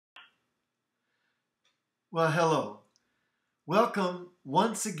Well, hello. Welcome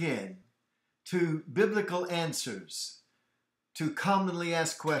once again to Biblical Answers to Commonly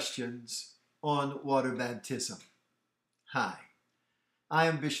Asked Questions on Water Baptism. Hi, I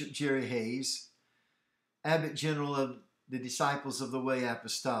am Bishop Jerry Hayes, Abbot General of the Disciples of the Way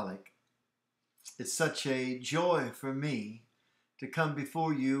Apostolic. It's such a joy for me to come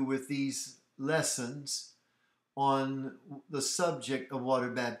before you with these lessons on the subject of water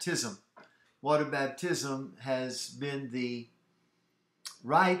baptism. Water baptism has been the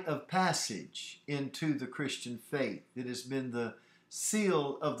rite of passage into the Christian faith. It has been the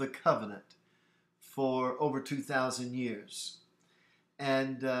seal of the covenant for over 2,000 years.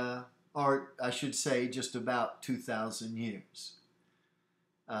 Or I should say just about 2,000 years.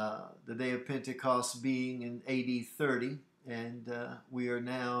 The day of Pentecost being in AD 30, and we are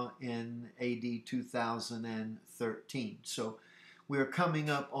now in AD 2013. So we are coming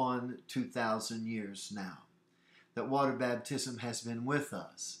up on 2,000 years now that water baptism has been with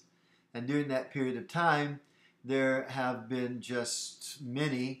us. And during that period of time, there have been just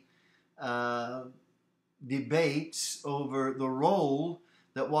many debates over the role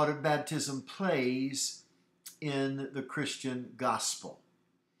that water baptism plays in the Christian gospel.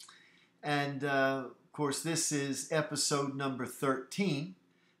 And of course, this is episode number 13.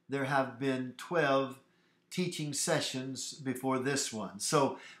 There have been 12 teaching sessions before this one.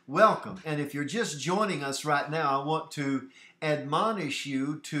 So welcome. And if you're just joining us right now, I want to admonish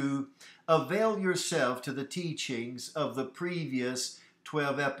you to avail yourself to the teachings of the previous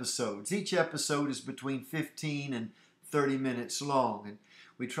 12 episodes. Each episode is between 15 and 30 minutes long, and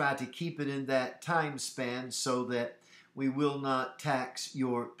we try to keep it in that time span so that we will not tax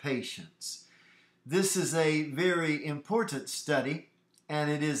your patience. This is a very important study,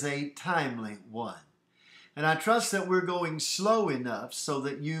 and it is a timely one. And I trust that we're going slow enough so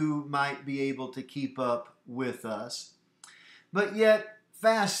that you might be able to keep up with us, but yet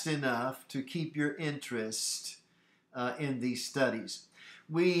fast enough to keep your interest in these studies.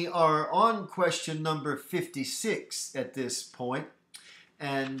 We are on question number 56 at this point,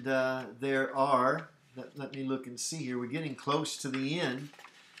 and there are, let me look and see here, we're getting close to the end.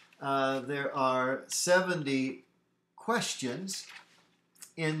 There are 70 questions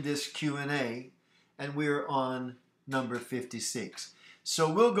in this Q&A, and we're on number 56.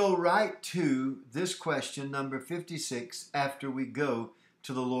 So we'll go right to this question, number 56, after we go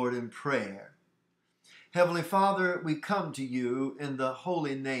to the Lord in prayer. Heavenly Father, we come to you in the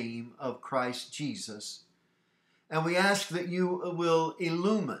holy name of Christ Jesus, and we ask that you will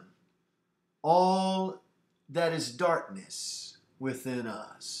illumine all that is darkness within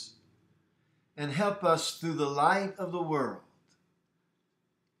us, and help us through the light of the world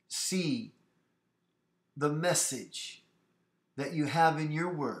see the message that you have in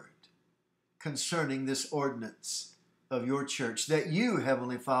your word concerning this ordinance of your church that you,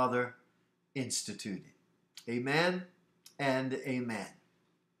 Heavenly Father, instituted. Amen and amen.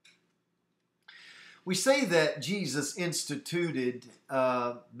 We say that Jesus instituted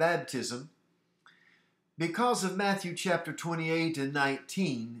baptism because of Matthew chapter 28 and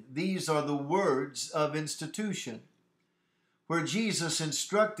 19. These are the words of institution, where Jesus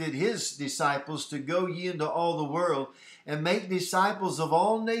instructed his disciples to go ye into all the world and make disciples of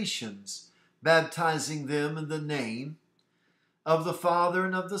all nations, baptizing them in the name of the Father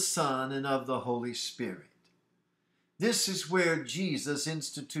and of the Son and of the Holy Spirit. This is where Jesus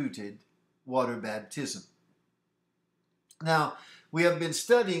instituted water baptism. Now, we have been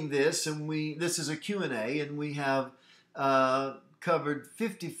studying this, and this is a Q&A, and we have covered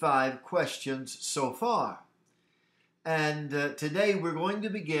 55 questions so far. And today we're going to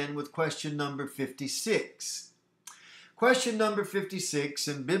begin with question number 56. Question number 56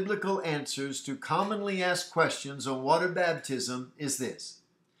 in Biblical Answers to Commonly Asked Questions on Water Baptism is this: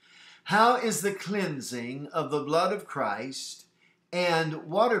 how is the cleansing of the blood of Christ and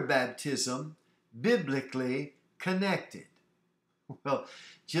water baptism biblically connected? Well,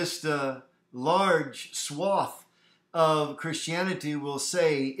 just a large swath of Christianity will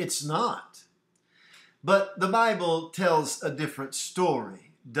say it's not. But the Bible tells a different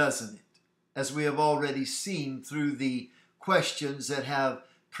story, doesn't it? As we have already seen through the questions that have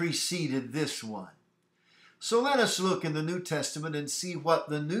preceded this one. So let us look in the New Testament and see what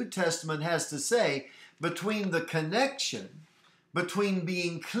the New Testament has to say between the connection between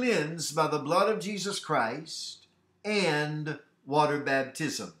being cleansed by the blood of Jesus Christ and water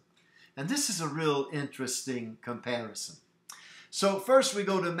baptism. And this is a real interesting comparison. So first we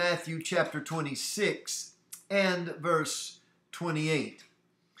go to Matthew chapter 26 and verse 28.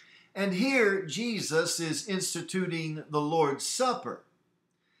 And here Jesus is instituting the Lord's Supper.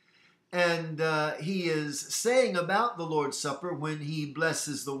 And he is saying about the Lord's Supper when he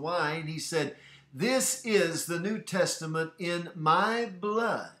blesses the wine, he said, "This is the New Testament in my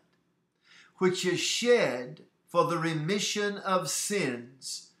blood, which is shed for the remission of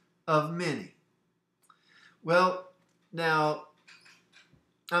sins of many." Well, now,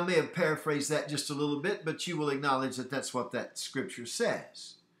 I may have paraphrased that just a little bit, but you will acknowledge that that's what that scripture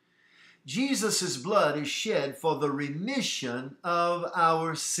says. Jesus' blood is shed for the remission of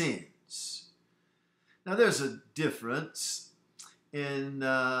our sins. Now, there's a difference in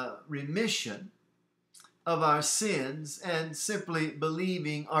remission of our sins and simply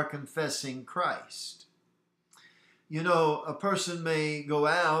believing or confessing Christ. You know, a person may go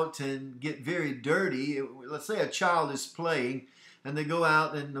out and get very dirty. Let's say a child is playing and they go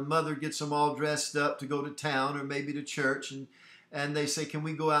out and the mother gets them all dressed up to go to town or maybe to church, and they say, "Can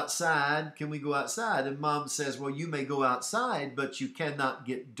we go outside? Can we go outside?" And mom says, "Well, you may go outside, but you cannot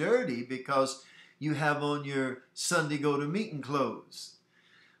get dirty because you have on your Sunday go-to-meeting clothes."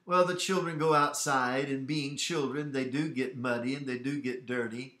 Well, the children go outside, and being children, they do get muddy and they do get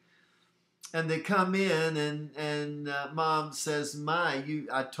dirty. And they come in, and mom says,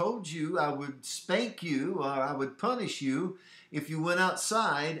 I told you I would spank you or I would punish you if you went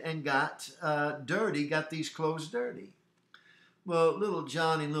outside and got dirty, got these clothes dirty." Well, little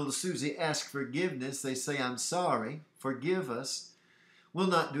Johnny and little Susie ask forgiveness. They say, "I'm sorry, forgive us. We'll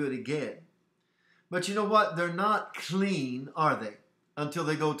not do it again." But you know what? They're not clean, are they? Until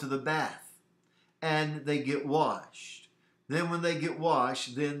they go to the bath and they get washed. Then when they get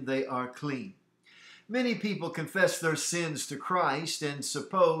washed, then they are clean. Many people confess their sins to Christ and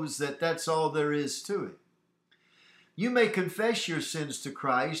suppose that that's all there is to it. You may confess your sins to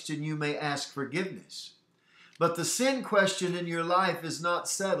Christ and you may ask forgiveness. But the sin question in your life is not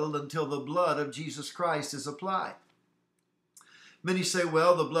settled until the blood of Jesus Christ is applied. Many say,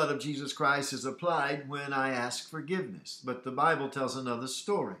 "Well, the blood of Jesus Christ is applied when I ask forgiveness." But the Bible tells another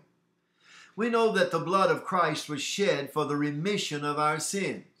story. We know that the blood of Christ was shed for the remission of our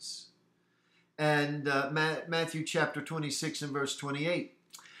sins. And Matthew chapter 26 and verse 28.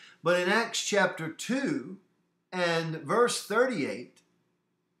 But in Acts chapter 2 and verse 38,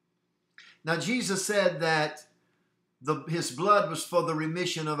 now Jesus said that his blood was for the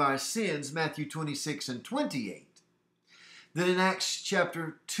remission of our sins, Matthew 26 and 28. Then in Acts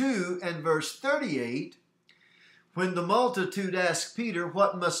chapter 2 and verse 38, when the multitude asked Peter,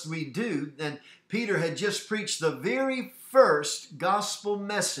 "What must we do?" then Peter had just preached the very first gospel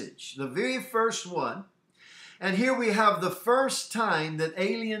message, the very first one. And here we have the first time that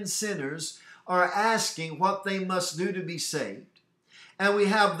alien sinners are asking what they must do to be saved. And we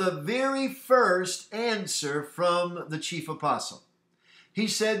have the very first answer from the chief apostle. He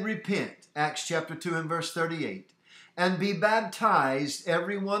said, "Repent," Acts chapter 2 and verse 38, "and be baptized,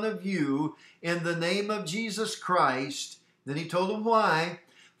 every one of you, in the name of Jesus Christ." Then he told them why.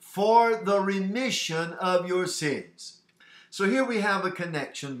 "For the remission of your sins." So here we have a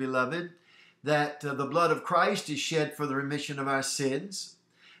connection, beloved, that the blood of Christ is shed for the remission of our sins.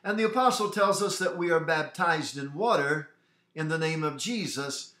 And the apostle tells us that we are baptized in water in the name of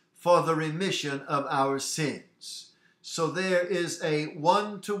Jesus for the remission of our sins. So there is a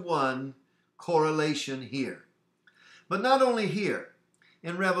one-to-one correlation here. But not only here.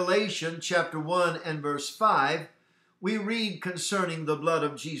 In Revelation chapter 1 and verse 5, we read concerning the blood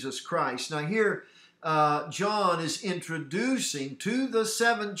of Jesus Christ. Now here, John is introducing to the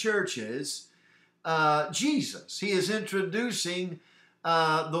seven churches Jesus. He is introducing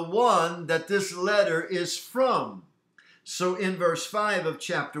the one that this letter is from. So in verse 5 of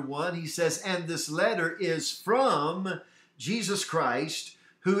chapter 1, he says, "And this letter is from Jesus Christ,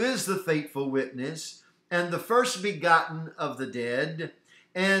 who is the faithful witness, and the first begotten of the dead,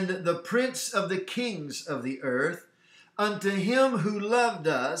 and the prince of the kings of the earth, unto him who loved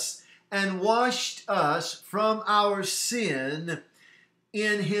us and washed us from our sin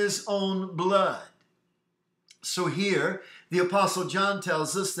in his own blood." So here, the Apostle John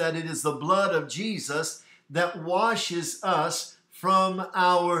tells us that it is the blood of Jesus that washes us from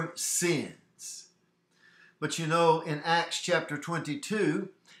our sins. But you know, in Acts chapter 22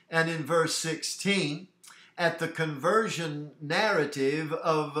 and in verse 16, at the conversion narrative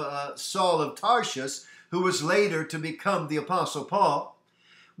of Saul of Tarsus, who was later to become the Apostle Paul,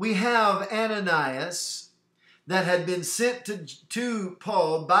 we have Ananias that had been sent to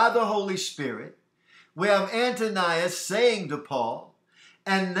Paul by the Holy Spirit. We have Ananias saying to Paul,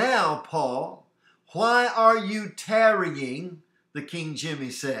 "And now, Paul, why are you tarrying?" the King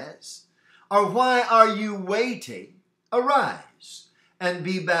Jimmy says. "Or why are you waiting? Arise and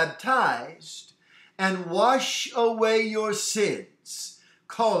be baptized and wash away your sins,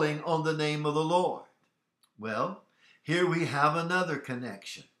 calling on the name of the Lord. Well, here we have another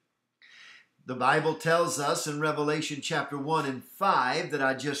connection. The Bible tells us in Revelation chapter 1 and 5 that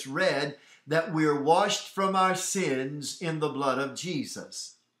I just read that we're washed from our sins in the blood of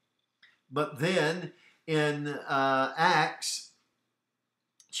Jesus. But then in Acts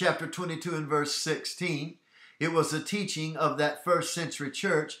chapter 22 and verse 16, it was a teaching of that first century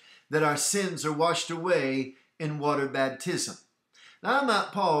church that our sins are washed away in water baptism. Now I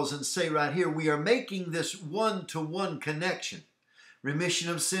might pause and say right here, we are making this one-to-one connection. Remission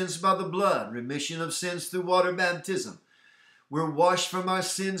of sins by the blood, remission of sins through water baptism. We're washed from our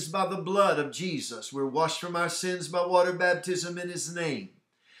sins by the blood of Jesus. We're washed from our sins by water baptism in His name.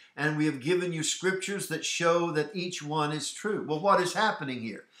 And we have given you scriptures that show that each one is true. Well, what is happening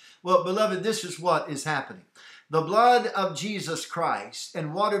here? Well, beloved, this is what is happening. The blood of Jesus Christ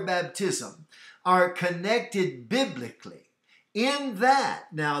and water baptism are connected biblically in that,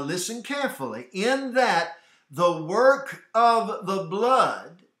 now listen carefully, in that the work of the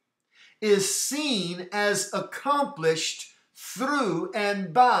blood is seen as accomplished through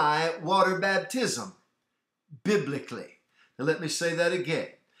and by water baptism, biblically. Now let me say that again.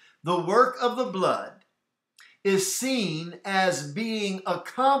 The work of the blood is seen as being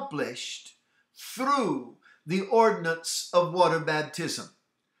accomplished through the ordinance of water baptism.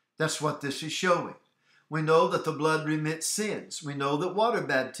 That's what this is showing. We know that the blood remits sins. We know that water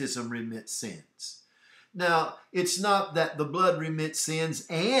baptism remits sins. Now, it's not that the blood remits sins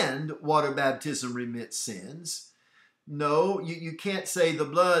and water baptism remits sins. No, you can't say the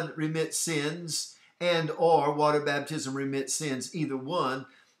blood remits sins and or water baptism remits sins, either one,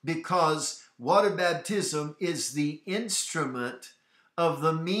 because water baptism is the instrument of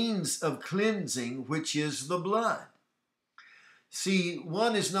the means of cleansing, which is the blood. See,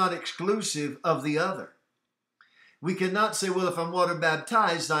 one is not exclusive of the other. We cannot say, well, if I'm water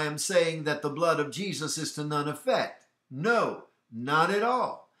baptized, I am saying that the blood of Jesus is to none effect. No, not at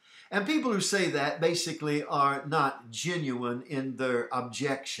all. And people who say that basically are not genuine in their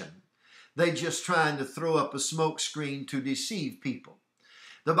objection. They're just trying to throw up a smoke screen to deceive people.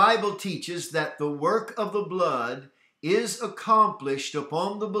 The Bible teaches that the work of the blood is accomplished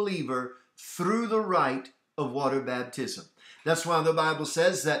upon the believer through the rite of water baptism. That's why the Bible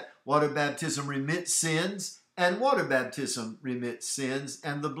says that water baptism remits sins, and water baptism remits sins,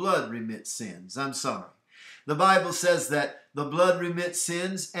 and the blood remits sins. The Bible says that the blood remits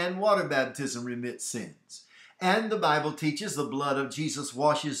sins, and water baptism remits sins. And the Bible teaches the blood of Jesus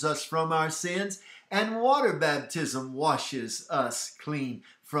washes us from our sins, and water baptism washes us clean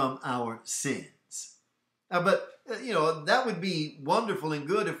from our sins. That would be wonderful and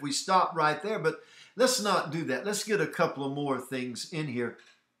good if we stopped right there, but let's not do that. Let's get a couple of more things in here.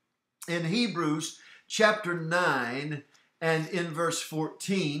 In Hebrews chapter 9 and in verse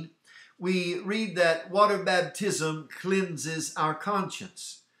 14, we read that water baptism cleanses our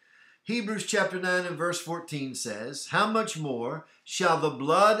conscience. Hebrews chapter 9 and verse 14 says, "How much more shall the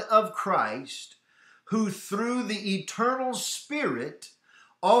blood of Christ, who through the eternal Spirit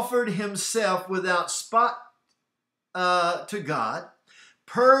offered himself without spot to God,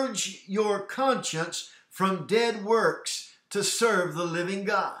 purge your conscience from dead works to serve the living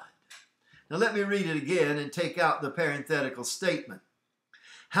God." Now let me read it again and take out the parenthetical statement.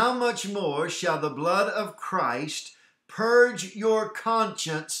 How much more shall the blood of Christ purge your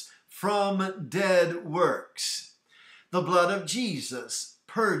conscience from dead works? The blood of Jesus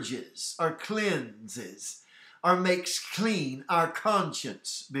purges or cleanses or makes clean our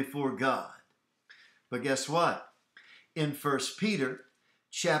conscience before God. But guess what? In 1 Peter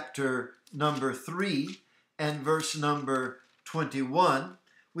chapter number 3 and verse number 21,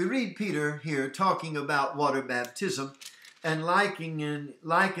 we read Peter here talking about water baptism and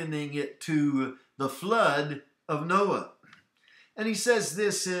likening it to the flood of Noah. And he says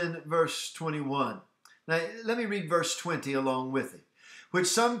this in verse 21. Now, let me read verse 20 along with it. "Which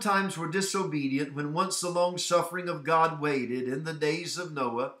sometimes were disobedient when once the long suffering of God waited in the days of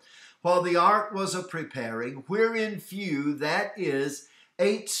Noah, while the ark was a preparing, wherein few, that is,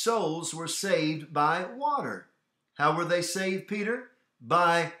 8 souls were saved by water." How were they saved, Peter?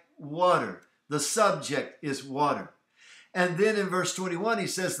 By water. The subject is water. And then in verse 21, he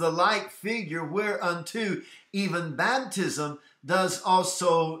says, "The like figure whereunto even baptism does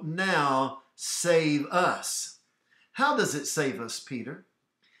also now save us." How does it save us, Peter?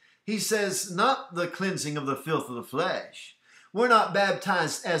 He says, not the cleansing of the filth of the flesh. We're not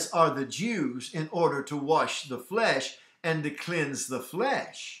baptized as are the Jews in order to wash the flesh and to cleanse the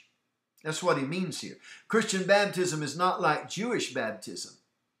flesh. That's what he means here. Christian baptism is not like Jewish baptism,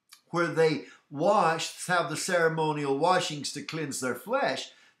 where they wash, have the ceremonial washings to cleanse their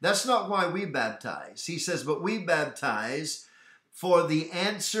flesh. That's not why we baptize. He says, but we baptize for the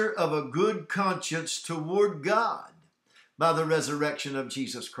answer of a good conscience toward God by the resurrection of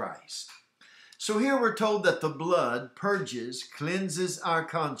Jesus Christ. So here we're told that the blood purges, cleanses our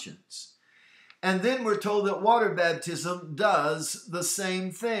conscience. And then we're told that water baptism does the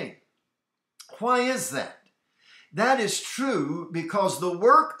same thing. Why is that? That is true because the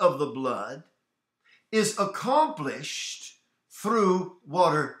work of the blood is accomplished through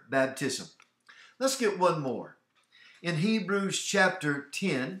water baptism. Let's get one more. In Hebrews chapter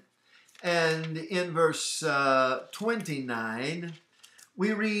 10 and in verse 29,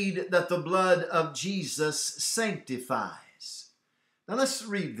 we read that the blood of Jesus sanctifies. Now let's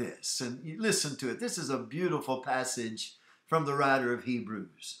read this and listen to it. This is a beautiful passage from the writer of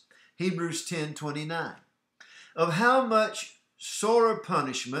Hebrews. Hebrews 10:29. Of how much sorer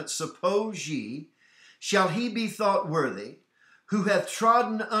punishment, suppose ye, shall he be thought worthy, who hath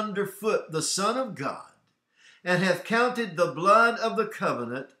trodden under foot the Son of God, and hath counted the blood of the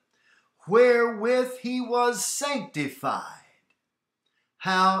covenant, wherewith he was sanctified.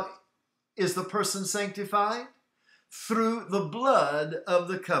 How is the person sanctified? Through the blood of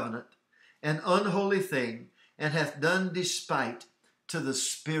the covenant, an unholy thing, and hath done despite to the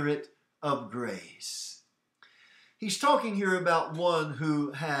Spirit of grace. He's talking here about one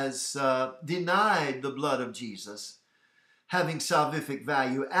who has denied the blood of Jesus having salvific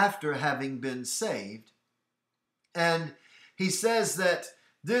value after having been saved. And he says that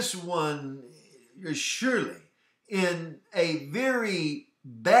this one is surely in a very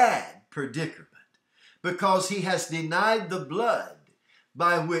bad predicament because he has denied the blood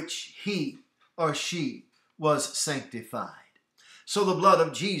by which he or she was sanctified. So the blood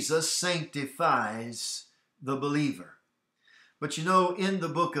of Jesus sanctifies the believer. But you know, in the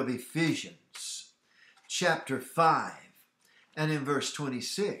book of Ephesians, chapter 5, and in verse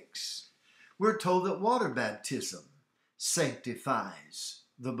 26, we're told that water baptism sanctifies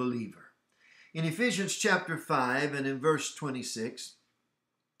the believer. In Ephesians chapter 5 and in verse 26,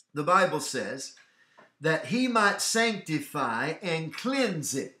 the Bible says that he might sanctify and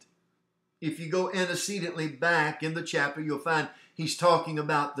cleanse it. If you go antecedently back in the chapter, you'll find he's talking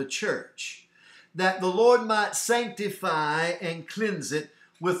about the church. That the Lord might sanctify and cleanse it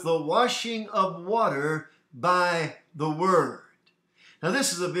with the washing of water by the word. Now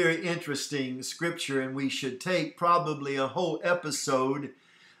this is a very interesting scripture, and we should take probably a whole episode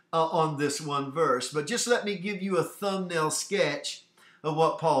on this one verse. But just let me give you a thumbnail sketch of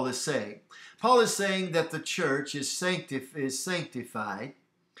what Paul is saying. Paul is saying that the church is sanctified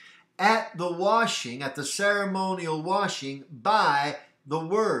at the washing, at the ceremonial washing by the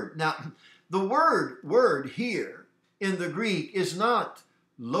word. Now, the word here in the Greek is not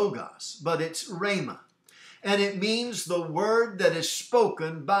logos, but it's rhema. And it means the word that is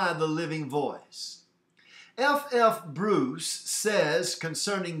spoken by the living voice. F. Bruce says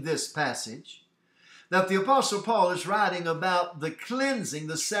concerning this passage that the Apostle Paul is writing about the cleansing,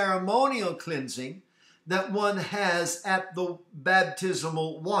 the ceremonial cleansing that one has at the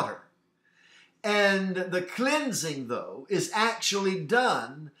baptismal water. And the cleansing, though, is actually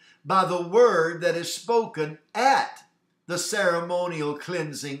done by the word that is spoken at the ceremonial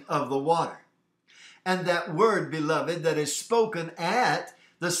cleansing of the water. And that word, beloved, that is spoken at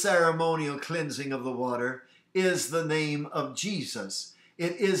the ceremonial cleansing of the water is the name of Jesus.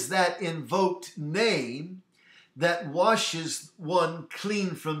 It is that invoked name that washes one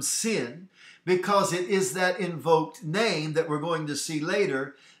clean from sin, because it is that invoked name that we're going to see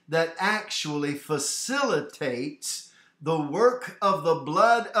later that actually facilitates the work of the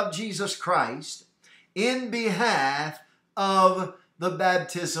blood of Jesus Christ in behalf of the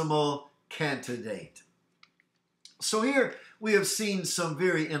baptismal candidate. So here we have seen some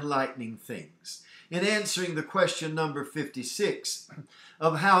very enlightening things. In answering the question number 56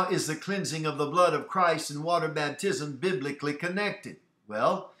 of how is the cleansing of the blood of Christ and water baptism biblically connected?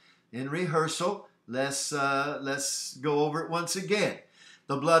 Well, in rehearsal, let's go over it once again.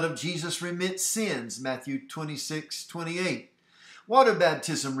 The blood of Jesus remits sins, Matthew 26:28. Water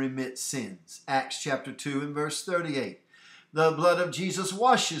baptism remits sins, Acts chapter 2 and verse 38. The blood of Jesus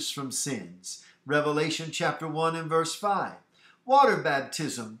washes from sins, Revelation chapter 1 and verse 5. Water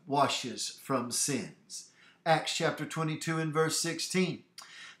baptism washes from sins, Acts chapter 22 and verse 16.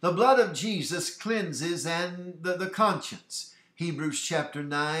 The blood of Jesus cleanses and the conscience, Hebrews chapter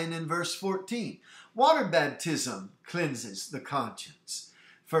 9 and verse 14. Water baptism cleanses the conscience,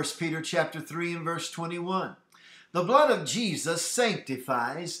 1 Peter chapter 3 and verse 21. The blood of Jesus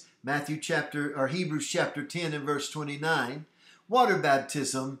sanctifies, Hebrews chapter 10 and verse 29. Water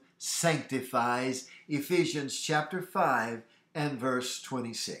baptism sanctifies. Ephesians chapter 5 and verse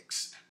 26.